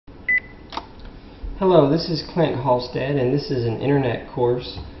Hello, this is Clint Halstead, and this is an internet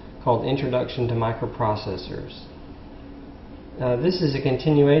course called Introduction to Microprocessors. This is a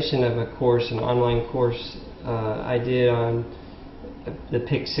continuation of a course, an online course I did on the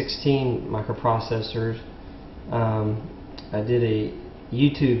PIC18 microprocessors. I did a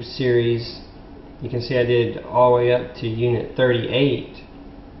YouTube series. You can see I did all the way up to Unit 38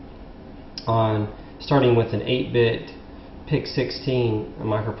 on starting with an 8-bit PIC18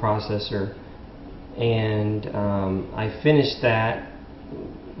 microprocessor. And I finished that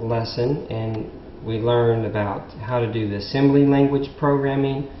lesson, and we learned about how to do the assembly language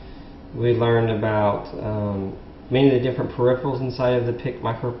programming. We learned about many of the different peripherals inside of the PIC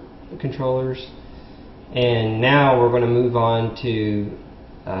microcontrollers. And now we're going to move on to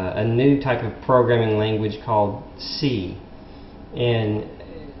a new type of programming language called C. And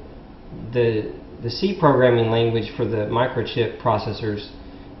the C programming language for the microchip processors,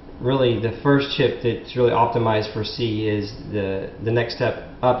 really the first chip that's really optimized for C is the next step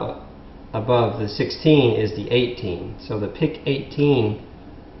up above the 16 is the 18. So the PIC18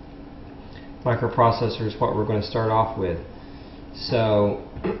 microprocessor is what we're going to start off with. So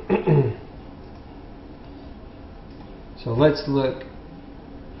let's look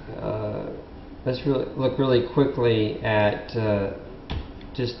really quickly at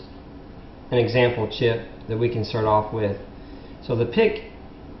just an example chip that we can start off with. So the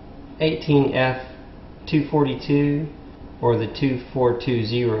PIC18F242 or the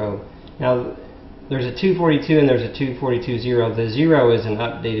 2420. Now there's a 242 and there's a 2420. The 0 is an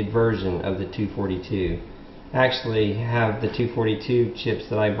updated version of the 242. I actually have the 242 chips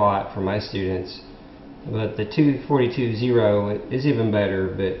that I bought for my students, but the 2420 is even better.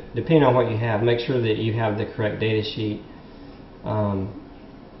 But depending on what you have, make sure that you have the correct data sheet,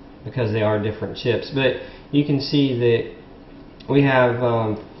 because they are different chips. But you can see that we have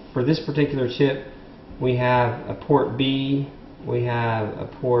for this particular chip, we have a port B, we have a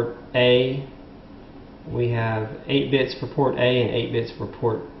port A, we have 8 bits for port A and 8 bits for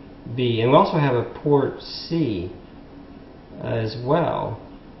port B, and we also have a port C as well.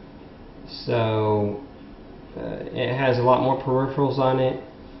 So it has a lot more peripherals on it.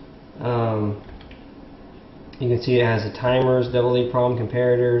 You can see it has the timers, double EEPROM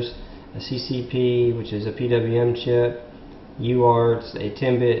comparators, a CCP, which is a PWM chip, UARTs, a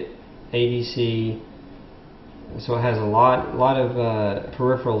 10-bit ADC. So it has a lot of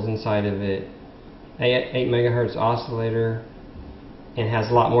peripherals inside of it. 8 megahertz oscillator, and has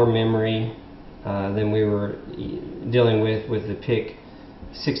a lot more memory than we were dealing with the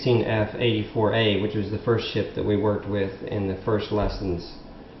PIC16F84A, which was the first chip that we worked with in the first lessons.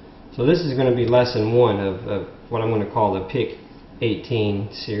 So this is going to be lesson 1 of what I'm going to call the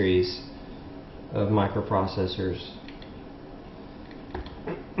PIC18 series of microprocessors.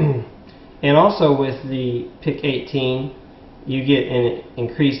 And also with the PIC18, you get an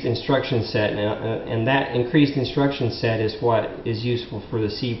increased instruction set, and that increased instruction set is what is useful for the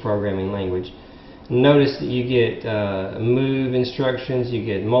C programming language. Notice that you get move instructions, you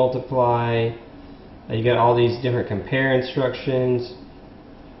get multiply, you get all these different compare instructions.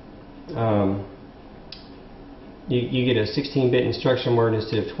 You get a 16-bit instruction word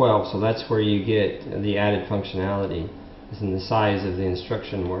instead of 12, so that's where you get the added functionality, is in the size of the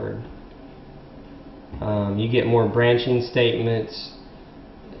instruction word. You get more branching statements.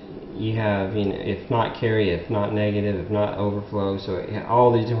 You have, if not carry, if not negative, if not overflow. So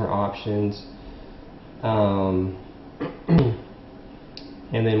all these different options, and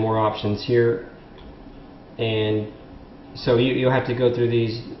then more options here. And so you'll have to go through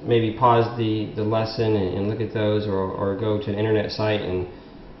these. Maybe pause the lesson and look at those, or go to an internet site, and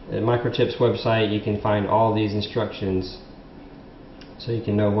at Microchip's website you can find all these instructions, so you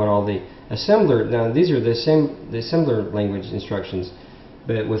can know what all the assembler. Now these are the assembler language instructions,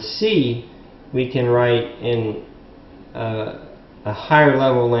 but with C we can write in a higher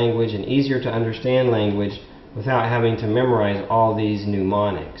level language, an easier to understand language, without having to memorize all these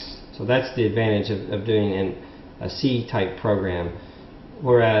mnemonics. So that's the advantage of doing a C type program.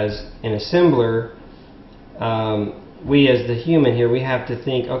 Whereas in assembler, we as the human here, we have to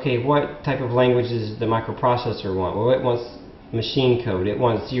think, okay, what type of language does the microprocessor want? Well, it wants machine code. It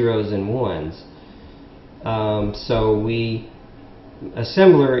wants zeros and ones. So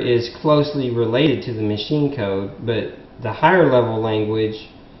assembler is closely related to the machine code, but the higher level language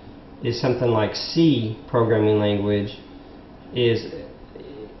is something like C programming language, is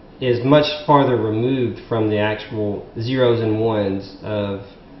much farther removed from the actual zeros and ones of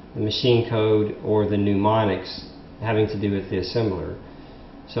the machine code or the mnemonics having to do with the assembler.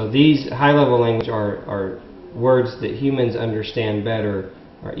 So these high level language are words that humans understand better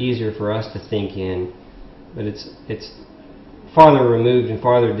are easier for us to think in, but it's farther removed and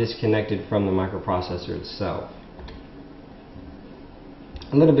farther disconnected from the microprocessor itself.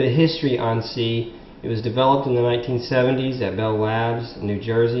 A little bit of history on C. It was developed in the 1970s at Bell Labs, New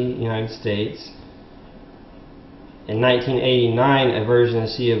Jersey, United States. In 1989, a version of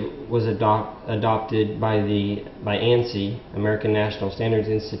C was adopted by ANSI, American National Standards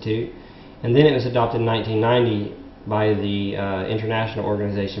Institute, and then it was adopted in 1990 by the International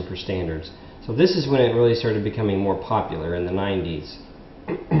Organization for Standards. So this is when it really started becoming more popular, in the 90s.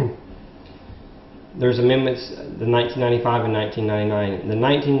 There's amendments, the 1995 and 1999. The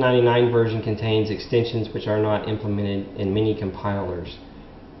 1999 version contains extensions which are not implemented in many compilers.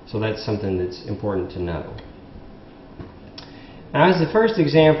 So that's something that's important to know. Now, as the first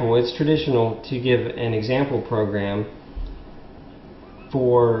example, it's traditional to give an example program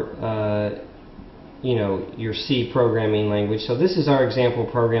for your C programming language. So this is our example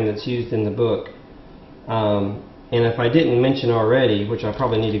program that's used in the book. And if I didn't mention already, which I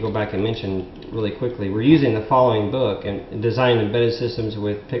probably need to go back and mention really quickly, we're using the following book, and Design Embedded Systems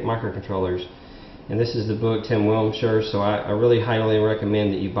with PIC Microcontrollers. And this is the book, Tim Wilmshurst, so I really highly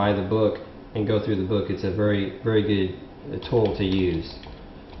recommend that you buy the book and go through the book. It's a very, very good tool to use.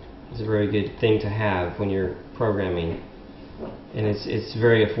 It's a very good thing to have when you're programming. And it's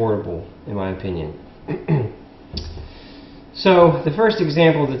very affordable, in my opinion. So the first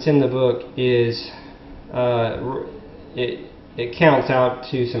example that's in the book is it counts out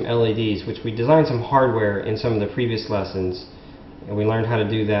to some LEDs, which we designed some hardware in some of the previous lessons, and we learned how to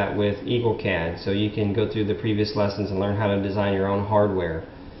do that with EagleCAD. So you can go through the previous lessons and learn how to design your own hardware.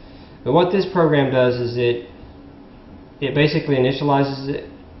 But what this program does is it basically initializes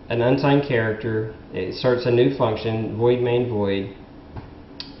an unsigned character. It starts a new function, void main void,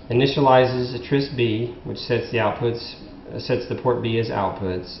 initializes a tris B, which sets the outputs, sets the port B as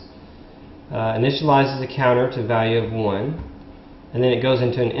outputs, initializes a counter to value of 1, and then it goes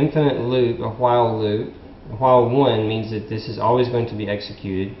into an infinite loop, a while loop. While 1 means that this is always going to be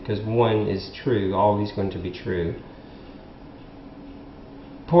executed, because 1 is true, always going to be true.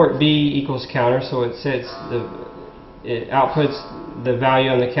 Port B equals counter, so it outputs the value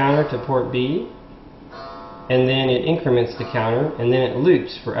on the counter to port B, and then it increments the counter, and then it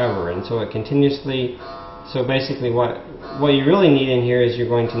loops forever, and so it continuously. So basically what you really need in here is you're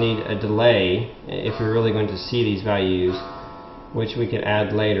going to need a delay if you're really going to see these values, which we can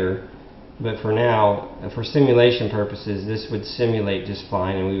add later. But for now, for simulation purposes, this would simulate just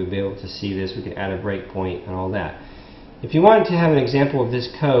fine, and we would be able to see this. We could add a breakpoint and all that. If you wanted to have an example of this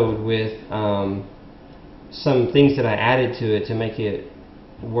code with some things that I added to it to make it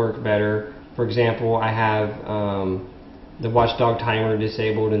work better, for example, I have the watchdog timer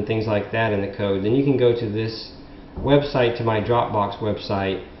disabled and things like that in the code, then you can go to this website, to my Dropbox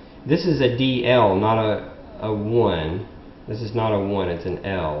website. This is a DL, not a 1. This is not a 1, it's an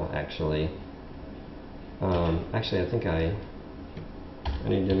L actually. Actually, I think I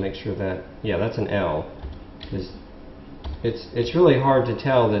need to make sure that, yeah, that's an L. It's really hard to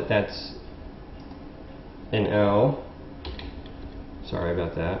tell that that's an L. Sorry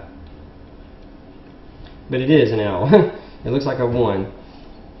about that. But it is an L. It looks like a 1.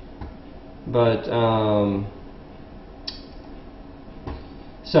 But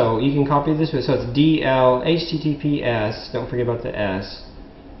so you can copy this. So it's DL HTTPS. Don't forget about the S.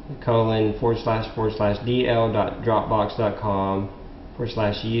 Colon / / DL.Dropbox.com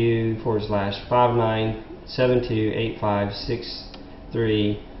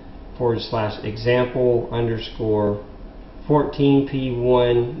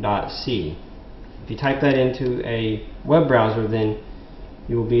If you type that into a web browser, then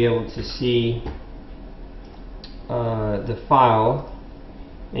you will be able to see the file,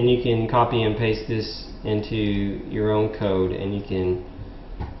 and you can copy and paste this into your own code, and you can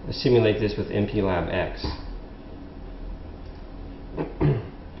simulate this with MPLAB-X.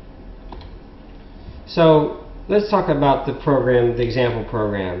 So let's talk about the program, the example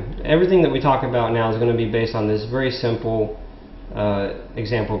program. Everything that we talk about now is going to be based on this very simple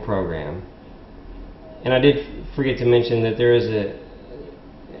example program. And I did forget to mention that there is a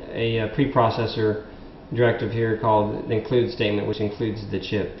preprocessor directive here called the include statement, which includes the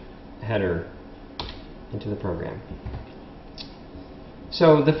chip header into the program.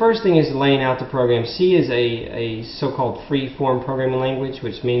 So the first thing is laying out the program. C is a so-called free-form programming language,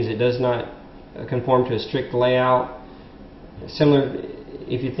 which means it does not conform to a strict layout. Similar,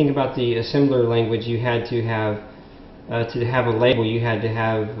 if you think about the assembler language, you had to have a label, you had to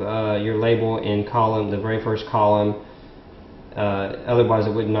have your label in column, the very first column, otherwise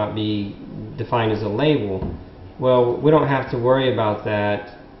it would not be defined as a label. Well, we don't have to worry about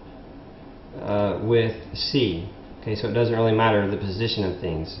that with C. Okay, so it doesn't really matter the position of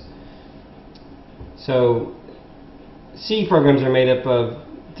things. So C programs are made up of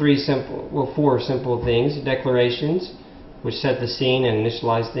four simple things: declarations, which set the scene and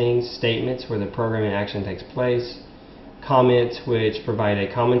initialize things; statements, where the programming action takes place; comments, which provide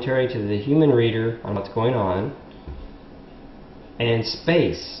a commentary to the human reader on what's going on; and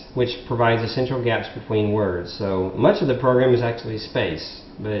space, which provides essential gaps between words. So much of the program is actually space,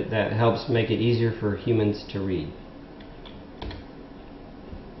 but that helps make it easier for humans to read.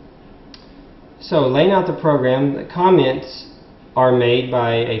 So laying out the program, the comments are made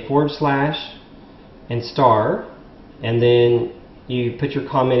by a / and star, and then you put your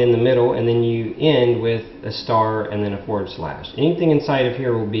comment in the middle, and then you end with a star and then a /. Anything inside of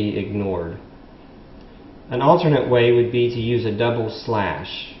here will be ignored. An alternate way would be to use a double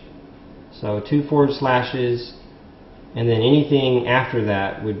slash. So 2 /, and then anything after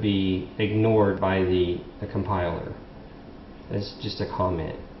that would be ignored by the compiler. That's just a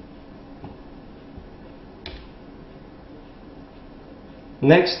comment.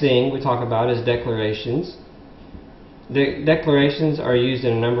 Next thing we talk about is declarations. The declarations are used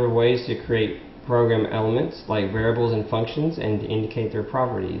in a number of ways to create program elements like variables and functions and to indicate their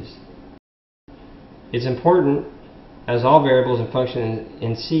properties. It's important, as all variables and functions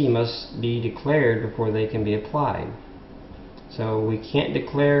in C must be declared before they can be applied. So we can't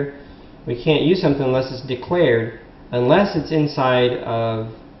use something unless it's declared, unless it's inside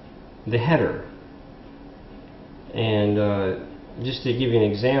of the header. And just to give you an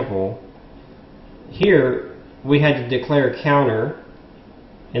example, here we had to declare counter,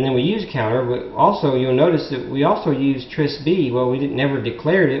 and then we use counter, but also you'll notice that we also use tris_b. Well, we never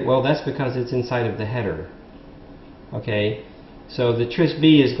declared it. Well, that's because it's inside of the header. Okay, so the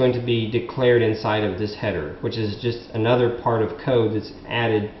tris_b is going to be declared inside of this header, which is just another part of code that's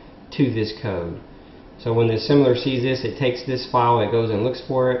added to this code. So when the assembler sees this, it takes this file, it goes and looks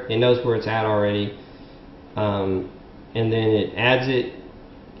for it, it knows where it's at already, and then it adds it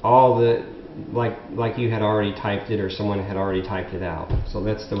like you had already typed it or someone had already typed it out. So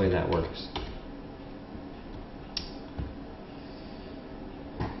that's the way that works.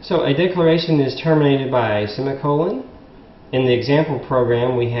 So a declaration is terminated by a semicolon. In the example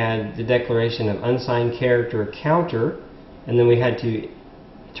program, we had the declaration of unsigned character counter, and then we had to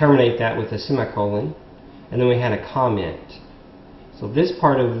terminate that with a semicolon, and then we had a comment. So this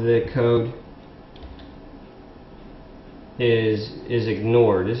part of the code is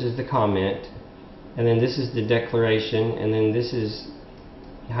ignored. This is the comment, and then this is the declaration, and then this is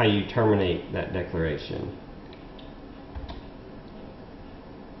how you terminate that declaration.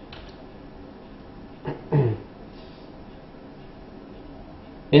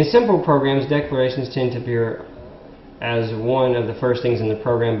 In simple programs, declarations tend to appear as one of the first things in the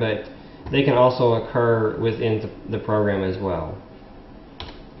program, but they can also occur within the program as well.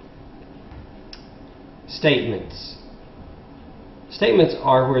 Statements. Statements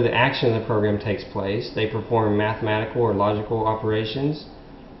are where the action of the program takes place. They perform mathematical or logical operations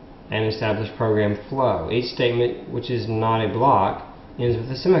and establish program flow. Each statement, which is not a block, ends with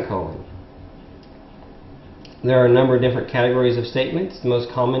a semicolon. There are a number of different categories of statements. The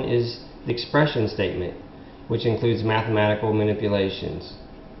most common is the expression statement, which includes mathematical manipulations.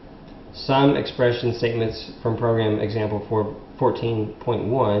 Some expression statements from program example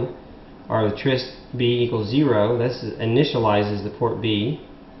 14.1 are the tris_b equals 0. This initializes the port B,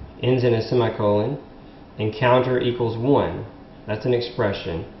 ends in a semicolon, and counter equals 1. That's an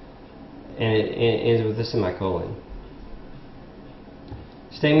expression, and it ends with a semicolon.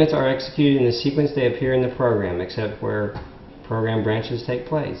 Statements are executed in the sequence they appear in the program, except where program branches take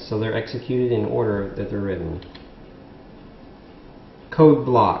place. So they're executed in order that they're written. Code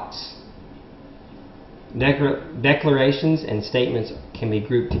blocks. Declarations and statements can be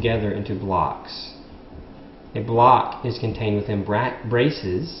grouped together into blocks. A block is contained within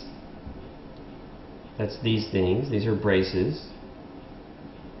braces. That's these things. These are braces.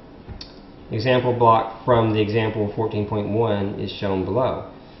 Example block from the example 14.1 is shown below.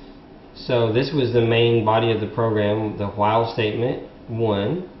 So this was the main body of the program, the while statement,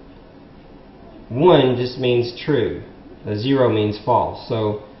 1. 1 just means true. The 0 means false.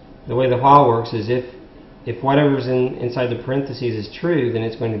 So the way the while works is if whatever's inside the parentheses is true, then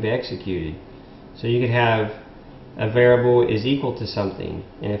it's going to be executed. So you could have a variable is equal to something,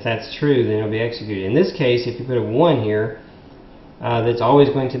 and if that's true, then it'll be executed. In this case, if you put a 1 here, that's always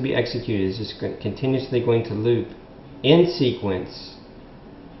going to be executed. It's just continuously going to loop in sequence,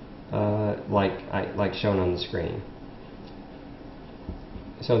 like shown on the screen.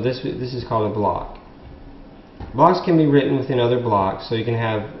 So this is called a block. Blocks can be written within other blocks, so you can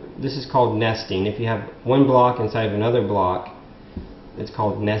have, this is called nesting. If you have one block inside of another block, it's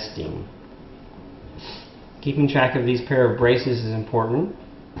called nesting. Keeping track of these pair of braces is important.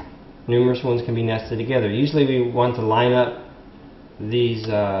 Numerous ones can be nested together. Usually we want to line up these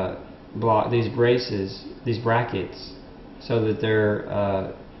braces, these brackets, so that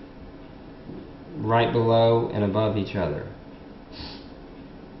they're right below and above each other.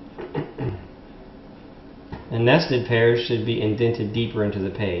 And nested pairs should be indented deeper into the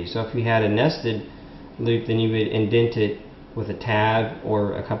page. So if you had a nested loop, then you would indent it with a tab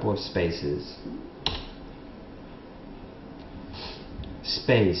or a couple of spaces.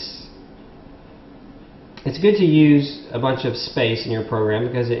 Space. It's good to use a bunch of space in your program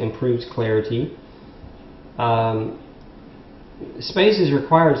because it improves clarity. Space is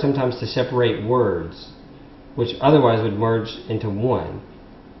required sometimes to separate words, which otherwise would merge into one.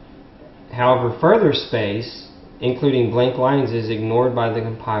 However, further space, including blank lines, is ignored by the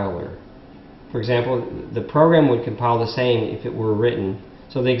compiler. For example, the program would compile the same if it were written.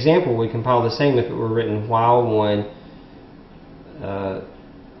 So the example would compile the same if it were written while one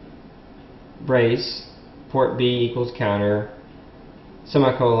brace, port B equals counter,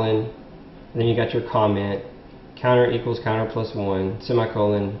 semicolon, and then you got your comment, counter equals counter plus 1,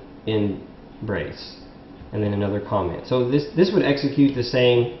 semicolon, in brace, and then another comment. So this would execute the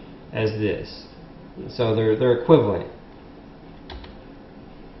same as this. So they're equivalent.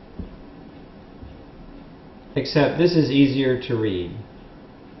 Except this is easier to read.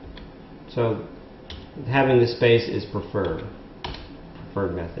 So having the space is preferred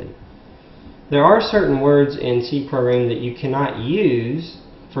method. There are certain words in C programming that you cannot use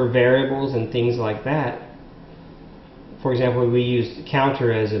for variables and things like that. For example, we used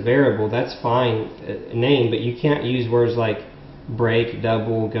counter as a variable. That's fine, a name, but you can't use words like break,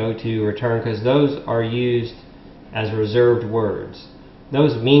 double, go to, return, because those are used as reserved words.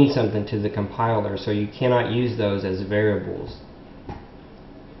 Those mean something to the compiler, so you cannot use those as variables.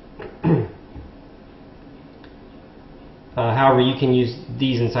 However, you can use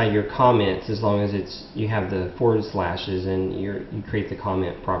these inside your comments as long as you have the forward slashes and you create the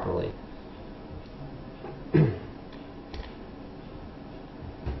comment properly.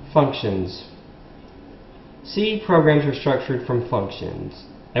 Functions. C programs are structured from functions.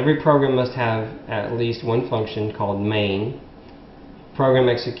 Every program must have at least one function called main. Program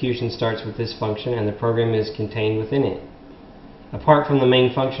execution starts with this function and the program is contained within it. Apart from the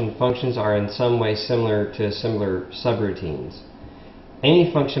main function, functions are in some way similar to similar subroutines. Any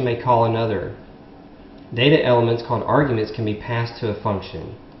function may call another. Data elements called arguments can be passed to a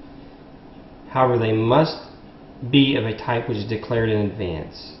function. However, they must be of a type which is declared in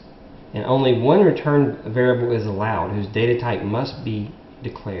advance. And only one return variable is allowed, whose data type must be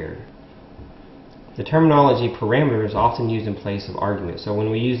declared. The terminology parameter is often used in place of argument. So when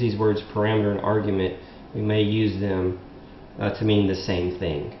we use these words parameter and argument, we may use them to mean the same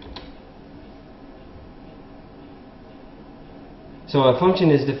thing. So a function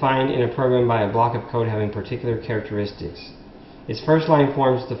is defined in a program by a block of code having particular characteristics. Its first line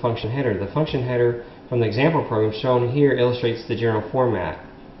forms the function header. The function header from the example program shown here illustrates the general format.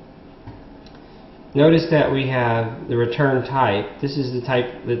 Notice that we have the return type. This is the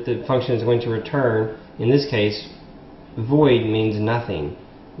type that the function is going to return. In this case, void means nothing.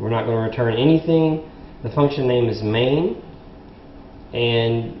 We're not going to return anything. The function name is main,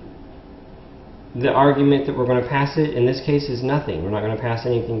 and the argument that we're going to pass it in this case is nothing. We're not going to pass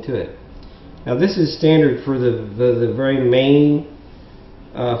anything to it. Now this is standard for the very main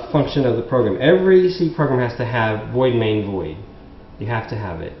function of the program. Every C program has to have void main void. You have to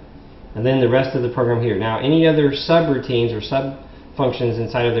have it. And then the rest of the program here. Now any other subroutines or sub-functions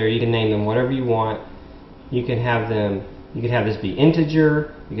inside of there, you can name them whatever you want. You can have them, you could have this be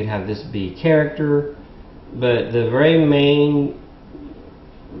integer, you could have this be character, but the very main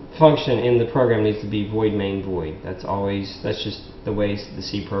function in the program needs to be void main void. That's just the way the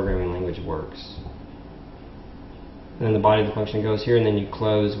C programming language works. And then the body of the function goes here, and then you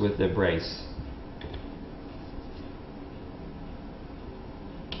close with the brace.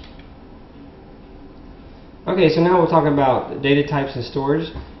 Okay, so now we'll talk about data types and storage.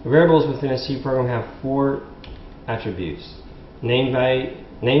 Variables within a C program have 4 attributes: name,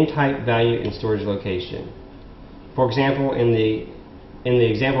 type, value, and storage location. For example, in the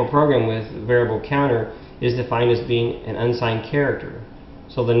example program with variable counter is defined as being an unsigned character.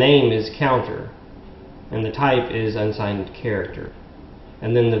 So the name is counter, and the type is unsigned character.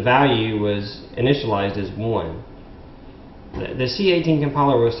 And then the value was initialized as 1. The C18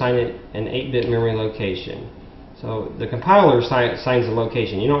 compiler will assign it an 8-bit memory location. So the compiler assigns the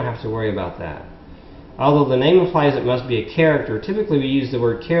location. You don't have to worry about that. Although the name implies it must be a character, typically we use the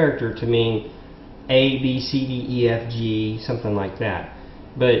word character to mean A, B, C, D, E, F, G, something like that.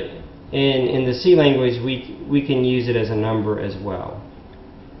 But in the C language, we can use it as a number as well,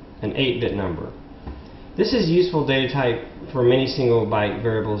 an 8-bit number. This is useful data type for many single byte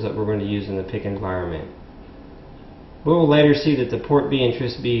variables that we're going to use in the PIC environment. We will later see that the port B and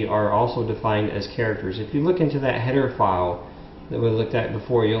tris B are also defined as characters. If you look into that header file that we looked at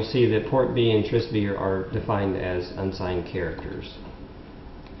before, you'll see that port B and tris B are defined as unsigned characters.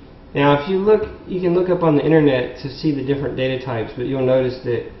 Now if you look, you can look up on the internet to see the different data types, but you'll notice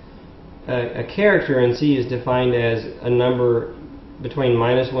that a character in C is defined as a number between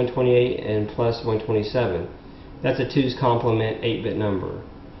 -128 and +127. That's a 2's complement 8-bit number.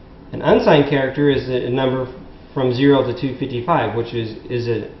 An unsigned character is a number from 0 to 255, which is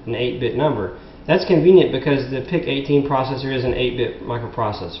an 8-bit number. That's convenient because the PIC18 processor is an 8-bit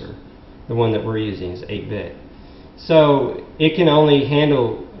microprocessor. The one that we're using is 8-bit. So it can only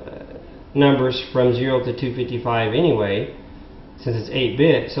handle numbers from 0 to 255 anyway, since it's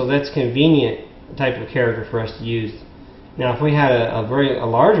 8-bit, so that's convenient type of character for us to use. Now if we had a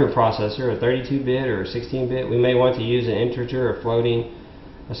larger processor, a 32-bit or a 16-bit, we may want to use an integer or floating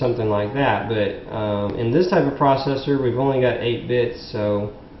or something like that, but in this type of processor we've only got 8 bits,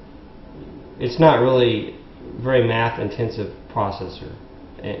 so it's not really very math intensive processor,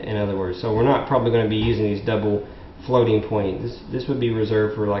 in other words. So we're not probably going to be using these double floating point. This would be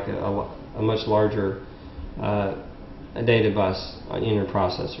reserved for like a much larger data bus in your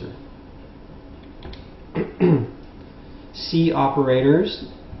processor. C operators.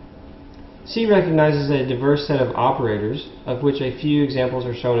 C recognizes a diverse set of operators, of which a few examples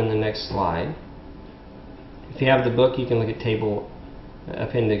are shown in the next slide. If you have the book, you can look at table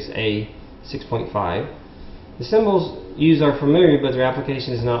appendix A 6.5. The symbols used are familiar, but their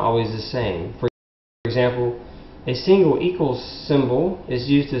application is not always the same. For example, a single equals symbol is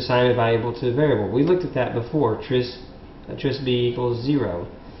used to assign a variable to a variable. We looked at that before, tris B equals 0.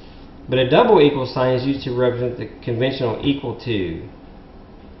 But a double equal sign is used to represent the conventional equal to.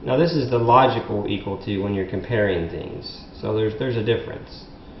 Now this is the logical equal to when you're comparing things. So there's a difference.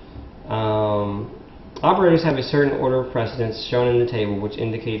 Operators have a certain order of precedence shown in the table, which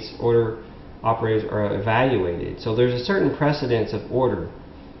indicates order operators are evaluated. So there's a certain precedence of order.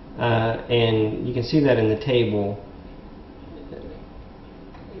 And you can see that in the table.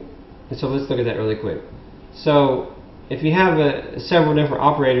 And so let's look at that really quick. So if you have several different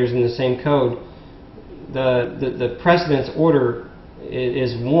operators in the same code, the precedence order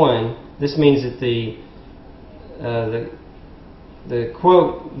is 1. This means that the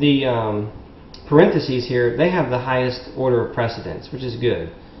parentheses here, they have the highest order of precedence, which is good.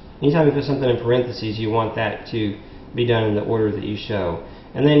 Anytime you put something in parentheses, you want that to be done in the order that you show.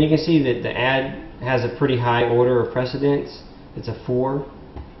 And then you can see that the add has a pretty high order of precedence. It's a 4.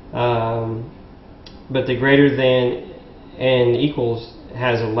 But the greater than and equals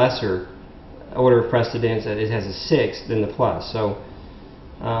has a lesser order of precedence. It has a 6 than the plus. So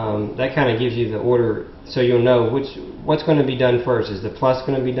that kind of gives you the order, so you'll know what's going to be done first. Is the plus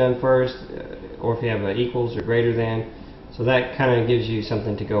going to be done first, or if you have an equals or greater than? So that kind of gives you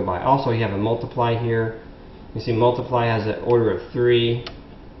something to go by. Also, you have a multiply here. You see, multiply has an order of 3,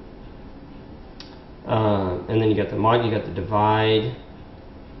 and then you got the mod, you got the divide.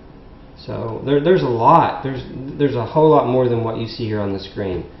 So there's a lot. There's a whole lot more than what you see here on the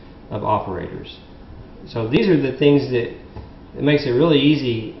screen of operators. So these are the things that it makes it really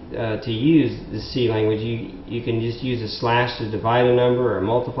easy to use the C language. You can just use a slash to divide a number or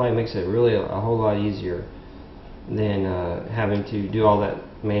multiply. It makes it really a whole lot easier than having to do all that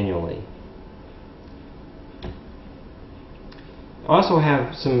manually. I also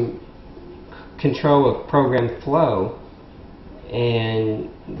have some control of program flow, and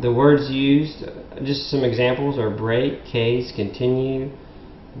the words used, just some examples, are break, case, continue,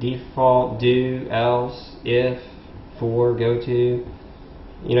 default, do, else, if, for, go to.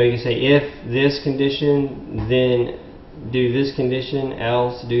 You know, you can say if this condition, then do this condition,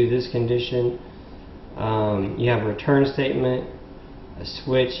 else do this condition. You have a return statement, a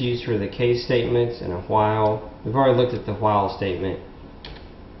switch used for the case statements, and a while. We've already looked at the while statement.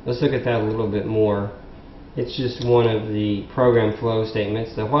 Let's look at that a little bit more. It's just one of the program flow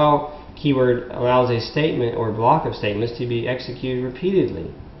statements. The while keyword allows a statement or block of statements to be executed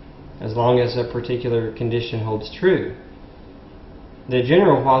repeatedly, as long as a particular condition holds true. The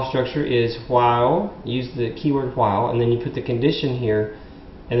general while structure is while, use the keyword while, and then you put the condition here,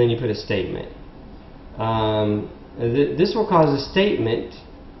 and then you put a statement. This will cause a statement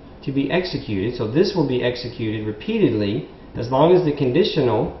to be executed, so this will be executed repeatedly as long as the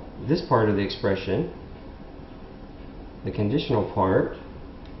conditional, this part of the expression, the conditional part.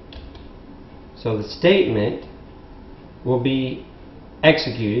 So the statement will be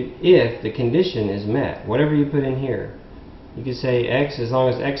executed if the condition is met. Whatever you put in here. You could say x, as long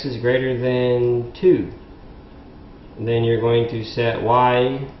as x is greater than 2. Then you're going to set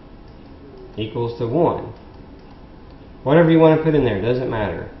y equals to 1. Whatever you want to put in there, doesn't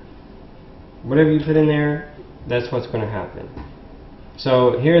matter. Whatever you put in there, that's what's going to happen.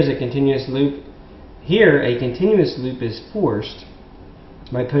 So here's a continuous loop. Here, a continuous loop is forced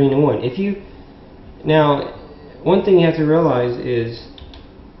by putting a 1. Now, one thing you have to realize is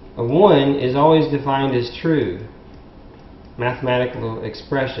a 1 is always defined as true. Mathematical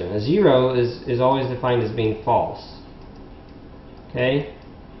expression. A 0 is always defined as being false. Okay?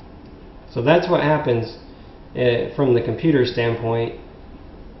 So that's what happens from the computer standpoint.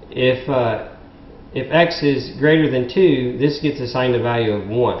 If x is greater than 2, this gets assigned a value of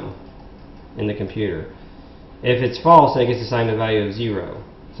 1 in the computer. If it's false, then it gets assigned a value of 0.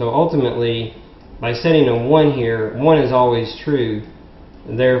 So ultimately, by setting a 1 here, 1 is always true.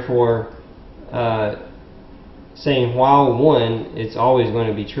 Therefore, saying while 1, it's always going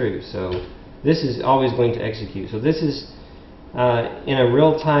to be true. So this is always going to execute. So this is in a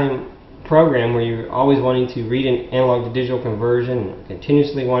real-time program where you're always wanting to read an analog to digital conversion,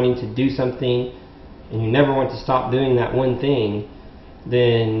 continuously wanting to do something, and you never want to stop doing that one thing,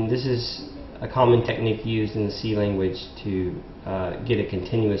 then this is a common technique used in the C language to get a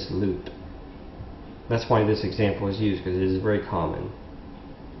continuous loop. That's why this example is used, because it is very common.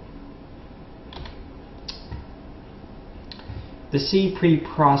 The C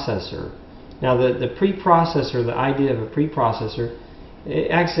preprocessor. Now the preprocessor, the idea of a preprocessor,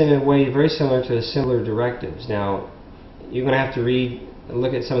 it acts in a way very similar to assembler directives. Now you're going to have to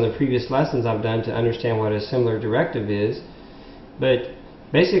look at some of the previous lessons I've done to understand what a assembler directive is. But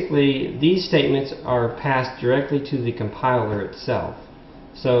basically these statements are passed directly to the compiler itself.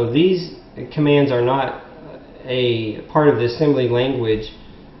 So these commands are not a part of the assembly language,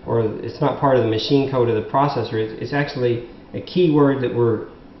 or it's not part of the machine code of the processor. It's actually a keyword that we're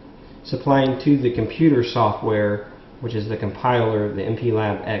supplying to the computer software, which is the compiler, the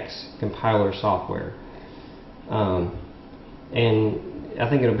MPLAB-X compiler software. And I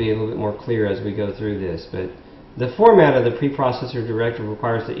think it'll be a little bit more clear as we go through this. But the format of the preprocessor directive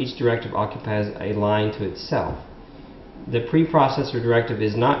requires that each directive occupies a line to itself. The preprocessor directive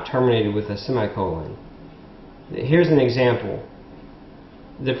is not terminated with a semicolon. Here's an example.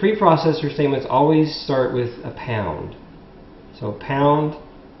 The preprocessor statements always start with a pound. So pound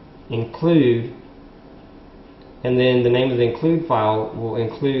include, and then the name of the include file will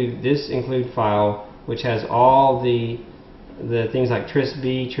include this include file, which has all the things like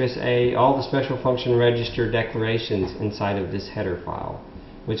tris-B, tris-A, all the special function register declarations inside of this header file,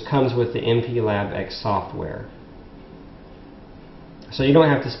 which comes with the MPLAB-X software. So you don't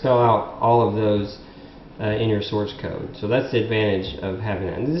have to spell out all of those in your source code. So that's the advantage of having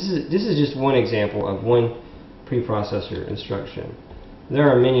that. And this is just one example of one preprocessor instruction. There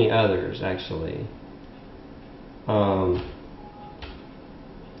are many others actually.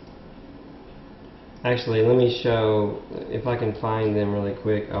 Actually, let me show, if I can find them really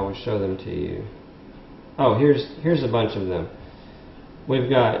quick, I will show them to you. Oh, here's a bunch of them. We've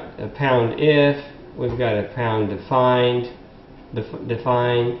got a pound if, we've got a pound define,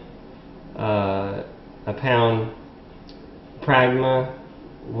 a pound pragma,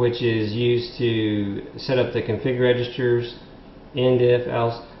 which is used to set up the config registers, end if,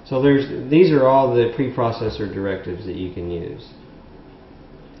 else. So these are all the preprocessor directives that you can use.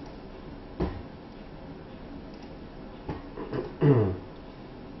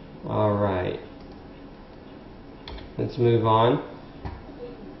 Alright, let's move on.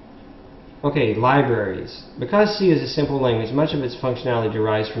 Okay, libraries. Because C is a simple language, much of its functionality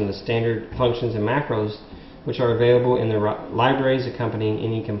derives from the standard functions and macros which are available in the libraries accompanying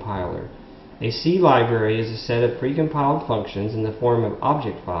any compiler. A C library is a set of precompiled functions in the form of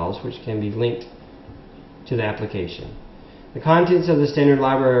object files which can be linked to the application. The contents of the standard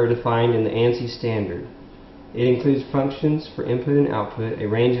library are defined in the ANSI standard. It includes functions for input and output, a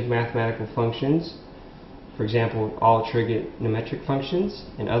range of mathematical functions, for example, all trigonometric functions,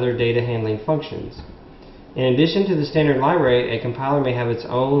 and other data handling functions. In addition to the standard library, a compiler may have its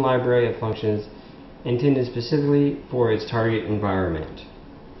own library of functions intended specifically for its target environment.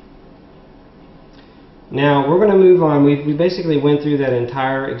 Now we're going to move on. We basically went through that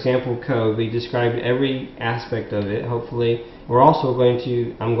entire example code. We described every aspect of it, hopefully.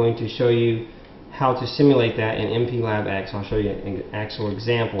 I'm going to show you how to simulate that in MPLAB-X. I'll show you an actual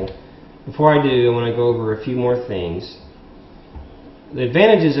example. Before I do, I want to go over a few more things. The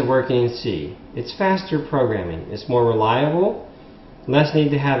advantages of working in C. It's faster programming. It's more reliable, less need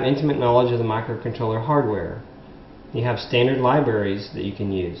to have intimate knowledge of the microcontroller hardware. You have standard libraries that you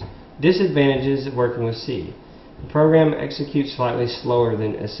can use. Disadvantages of working with C. The program executes slightly slower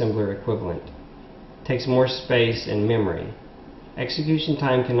than assembler equivalent. Takes more space and memory. Execution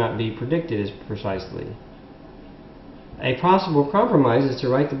time cannot be predicted as precisely. A possible compromise is to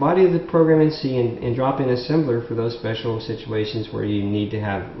write the body of the program in C and drop in assembler for those special situations where you need to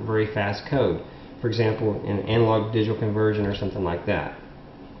have very fast code. For example, in analog to digital conversion or something like that.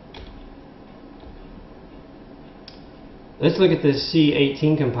 Let's look at this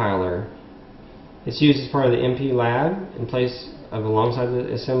PIC18 compiler. It's used as part of the MPLAB in place of alongside the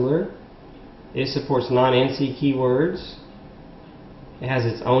assembler. It supports non-ANSI keywords. It has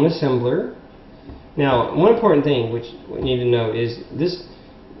its own assembler. Now, one important thing which we need to know is this: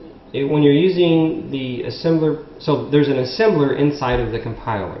 when you're using the assembler, so there's an assembler inside of the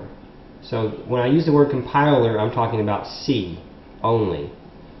compiler. So when I use the word compiler, I'm talking about C only.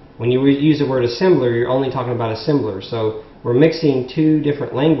 When you use the word assembler, you're only talking about assembler. So we're mixing two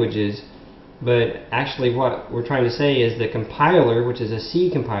different languages, but actually what we're trying to say is the compiler, which is a C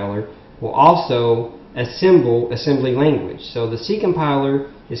compiler, will also assemble assembly language. So the C compiler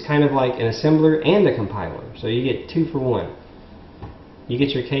is kind of like an assembler and a compiler. So you get 2 for 1. You get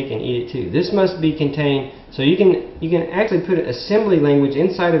your cake and eat it too. This must be contained, so you can actually put an assembly language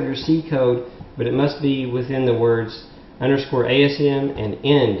inside of your C code, but it must be within the words _ASM and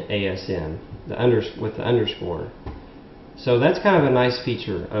end ASM, with the underscore. So that's kind of a nice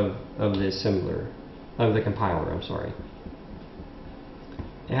feature of the assembler, of the compiler, I'm sorry.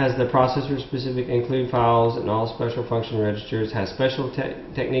 It has the processor-specific include files and all special function registers. Has special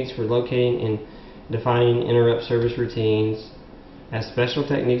techniques for locating and defining interrupt service routines. Has special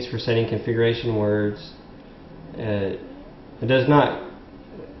techniques for setting configuration words. It does not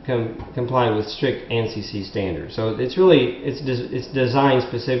comply with strict ANSI standards. So it's designed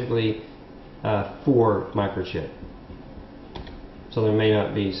specifically for microchip. So there may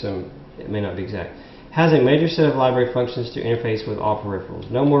not be it may not be exact. Has a major set of library functions to interface with all peripherals.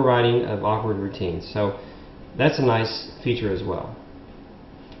 No more writing of awkward routines. So that's a nice feature as well.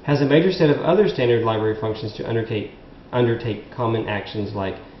 Has a major set of other standard library functions to undertake common actions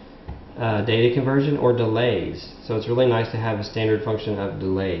like data conversion or delays. So it's really nice to have a standard function of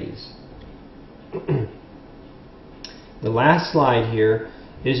delays. The last slide here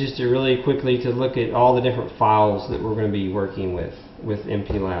is just to really quickly to look at all the different files that we're going to be working with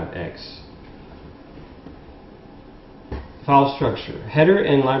MPLAB X. File structure. Header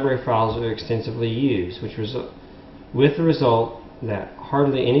and library files are extensively used, with the result that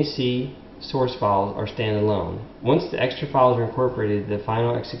hardly any C source files are standalone. Once the extra files are incorporated, the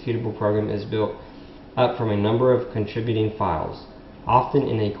final executable program is built up from a number of contributing files, often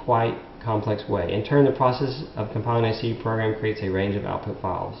in a quite complex way. In turn, the process of compiling a C program creates a range of output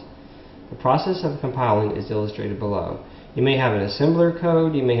files. The process of compiling is illustrated below. You may have an assembler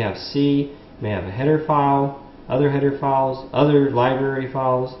code, you may have C, you may have a header file, other header files, other library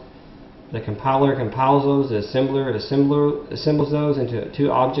files. The compiler compiles those, the assembler assembles those into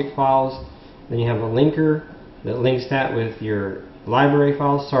 2 object files. Then you have a linker that links that with your library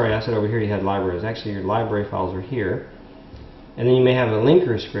files. Sorry, I said over here you had libraries. Actually, your library files are here. And then you may have a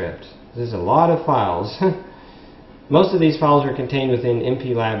linker script. This is a lot of files. Most of these files are contained within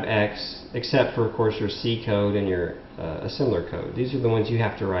MPLAB X, except for, of course, your C code and your assembler code. These are the ones you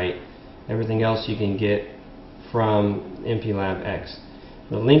have to write. Everything else you can get from MPLAB X.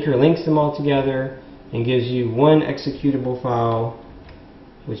 The linker links them all together and gives you one executable file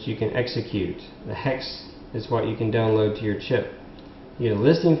which you can execute. The hex is what you can download to your chip. You get a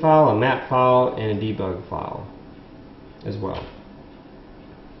listing file, a map file, and a debug file as well.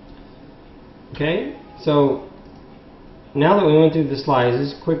 Okay, so now that we went through the slides,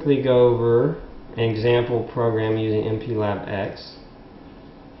 let's quickly go over an example program using MPLAB X.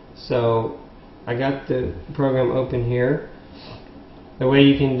 So I got the program open here. The way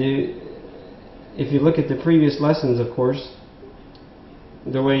you can do, if you look at the previous lessons, of course,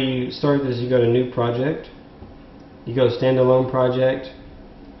 the way you start is you go to New Project, you go Standalone Project,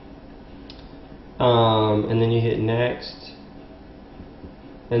 and then you hit Next,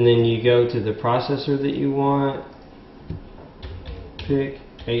 and then you go to the processor that you want,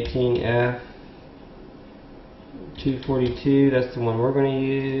 PIC18F 242, that's the one we're going to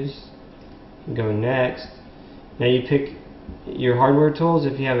use. Go Next. Now you pick your hardware tools.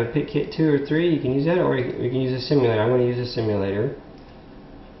 If you have a PIC kit 2 or 3, you can use that, or you can use a simulator. I'm going to use a simulator.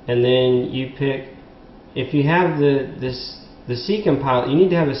 And then you pick, if you have the C compiler, you need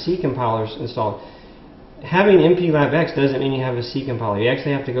to have a C compiler installed. having MPLabX doesn't mean you have a C compiler. You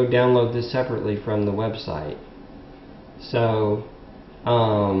actually have to go download this separately from the website. So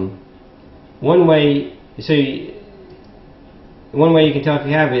one way you can tell if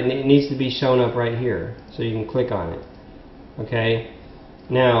you have it, and it needs to be shown up right here, so you can click on it. Okay.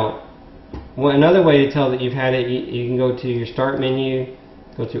 Now, another way to tell that you've had it, you can go to your Start menu,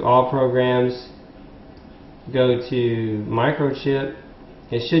 go to All Programs, go to Microchip.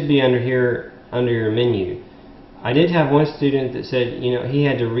 It should be under here, under your menu. I did have one student that said, you know, he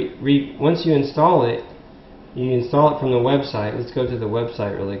had to once you install it, you install it from the website. Let's go to the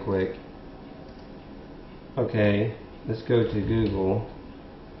website really quick. Okay, let's go to Google.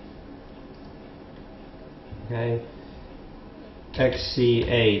 Okay,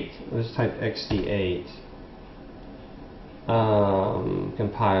 XC8. Let's type XC8.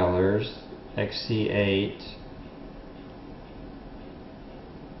 Compilers, XC8.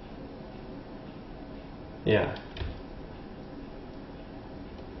 Yeah.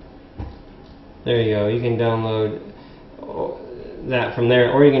 There you go. You can download that from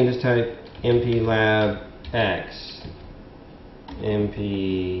there, or you can just type MPLabX.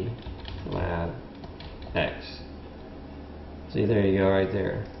 MPLabX. See, there you go, right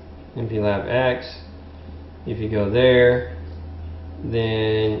there. MPLabX. If you go there,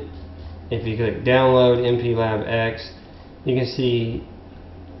 then if you click download MPLabX, you can see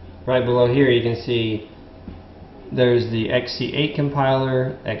right below here, you can see there's the XC8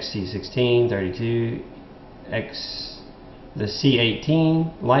 compiler, XC16, 32, the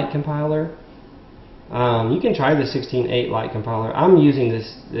C18 Lite compiler. You can try the 16.8 Lite compiler. I'm using the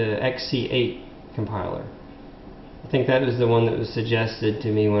XC8 compiler. I think that was the one that was suggested to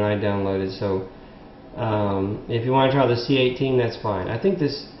me when I downloaded. So if you want to try the C18, that's fine. I think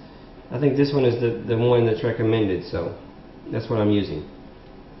this one is the one that's recommended. So that's what I'm using.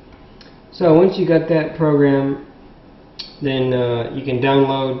 So once you got that program, then you can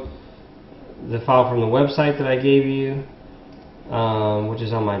download the file from the website that I gave you, which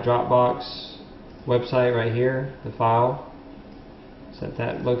is on my Dropbox website right here, the file. It's at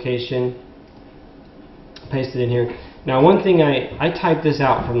that location. Paste it in here. Now one thing, I typed this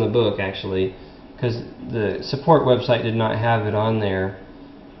out from the book actually, because the support website did not have it on there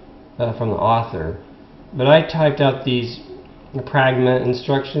from the author. But I typed out these pragma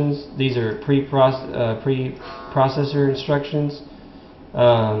instructions. These are pre-processor instructions.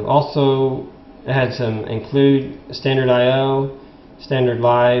 Also, it had some include standard I/O, standard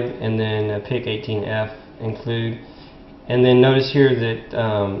live, and then a PIC18F include. And then notice here that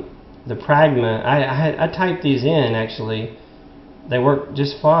the pragma, I typed these in actually. They work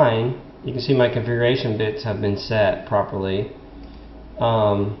just fine. You can see my configuration bits have been set properly.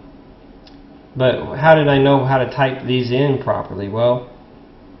 But how did I know how to type these in properly? Well,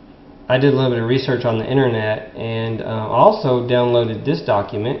 I did a little bit of research on the internet, and also downloaded this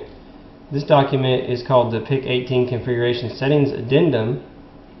document. This document is called the PIC18 Configuration Settings Addendum,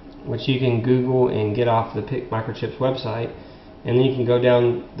 which you can Google and get off the PIC Microchip's website. And then you can go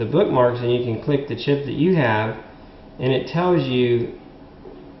down the bookmarks and you can click the chip that you have, and it tells you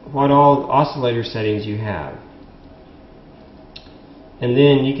what all oscillator settings you have. And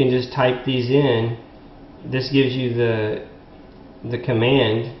then you can just type these in. This gives you the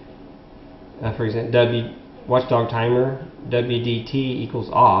command, for example, watchdog timer WDT equals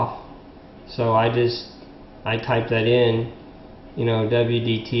off. So I type that in, you know,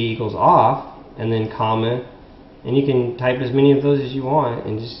 WDT equals off, and then comma, and you can type as many of those as you want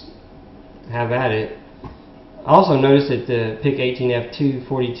and just have at it. Also notice that the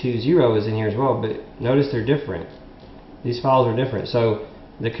PIC18F2420 is in here as well, but notice they're different. These files are different. So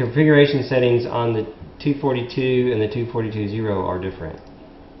the configuration settings on the 242 and the 242.0 are different,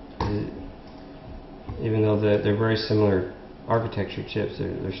 even though they're very similar architecture chips.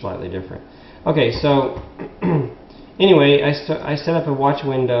 They're slightly different. Okay, so anyway, I set up a watch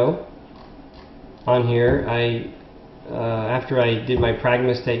window on here. After I did my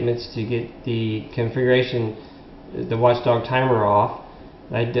pragma statements to get the configuration, the watchdog timer off,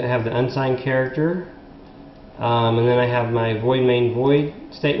 I have the unsigned character. And then I have my void main void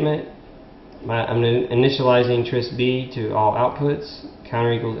statement. I'm initializing tris B to all outputs.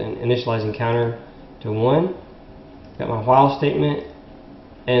 Counter equals, and initializing counter to 1. Got my while statement,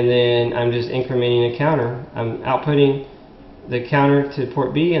 and then I'm just incrementing a counter. I'm outputting the counter to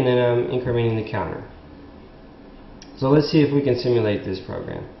port B, and then I'm incrementing the counter. So let's see if we can simulate this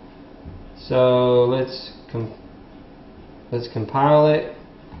program. So let's compile it.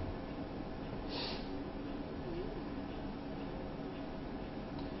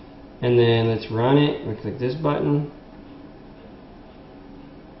 And then let's run it. We click this button.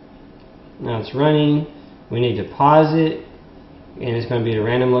 Now it's running. We need to pause it, and it's going to be at a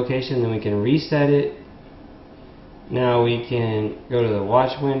random location. Then we can reset it. Now we can go to the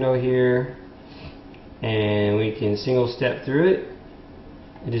watch window here, and we can single step through it.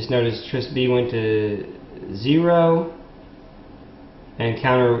 And just notice tris B went to 0, and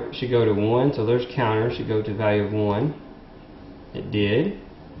counter should go to 1. So there's counter should go to value of 1. It did.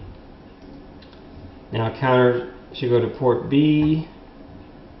 Now counter should go to port B.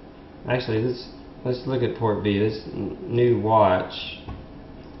 Actually, let's look at port B. This new watch.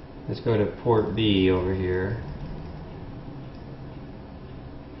 Let's go to port B over here.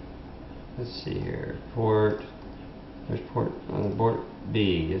 Let's see here. There's port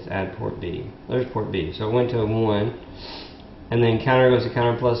B. Let's add port B. There's port B. So it went to a 1. And then counter goes to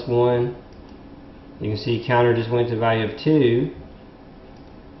counter plus 1. You can see counter just went to value of 2.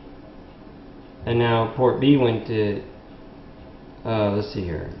 And now port B went to, let's see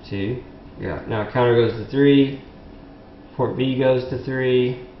here, 2. Yeah. Now counter goes to 3. Port B goes to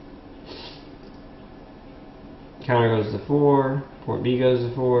 3. Counter goes to 4. Port B goes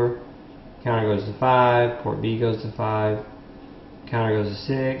to 4. Counter goes to 5. Port B goes to 5. Counter goes to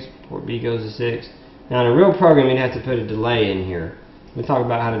 6. Port B goes to 6. Now in a real program, you'd have to put a delay in here. We'll talk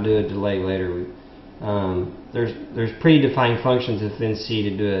about how to do a delay later. There's predefined functions within C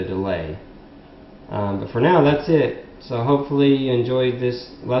to do a delay. But for now, that's it. So hopefully you enjoyed this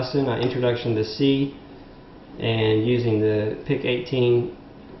lesson on Introduction to C and using the PIC18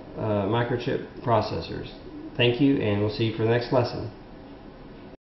 microchip processors. Thank you, and we'll see you for the next lesson.